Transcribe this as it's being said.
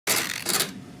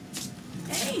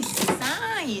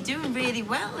you're doing really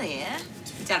well here.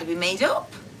 It's got to be made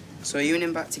up. So are you and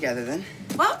him back together, then?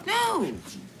 What? No.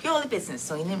 You're the business,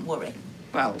 so you needn't worry.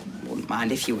 Well, wouldn't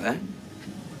mind if you were.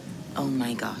 Oh,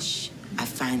 my gosh. I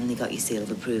finally got your seal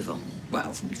of approval.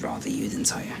 Well, rather you than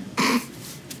Toya.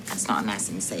 That's not a nice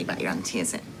thing to say about your auntie,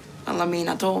 is it? Well, I mean,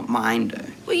 I don't mind her.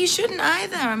 Well, you shouldn't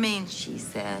either. I mean,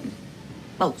 she's,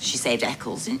 well, she saved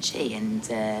Eccles, didn't she?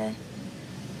 And,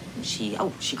 she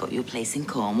got you a place in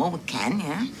Cornwall with Ken,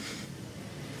 yeah?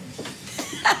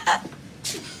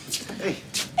 Hey.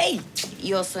 Hey,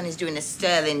 your son is doing a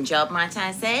sterling job, might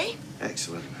I say?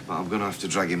 Excellent. But I'm going to have to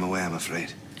drag him away, I'm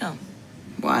afraid. Oh.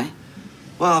 Why?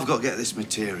 Well, I've got to get this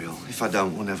material. If I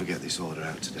don't, we'll never get this order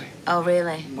out today. Oh,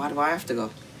 really? Why do I have to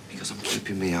go? Because I'm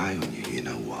keeping my eye on you, you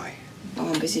know why. Well,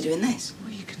 I'm busy doing this.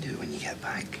 Well, you can do it when you get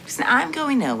back. Listen, I'm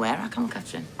going nowhere. I can look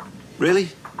after him. Really?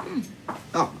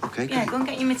 Oh, okay. Yeah, go and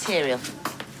get your material.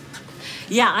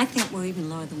 Yeah, I think we're even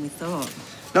lower than we thought.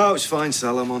 No, it's fine,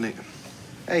 Sal. I'm on it.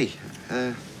 Hey,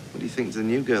 what do you think of the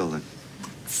new girl, then?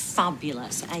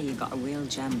 Fabulous. Hey, you got a real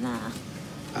gem there.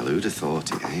 Well, who'd have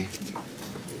thought it, eh?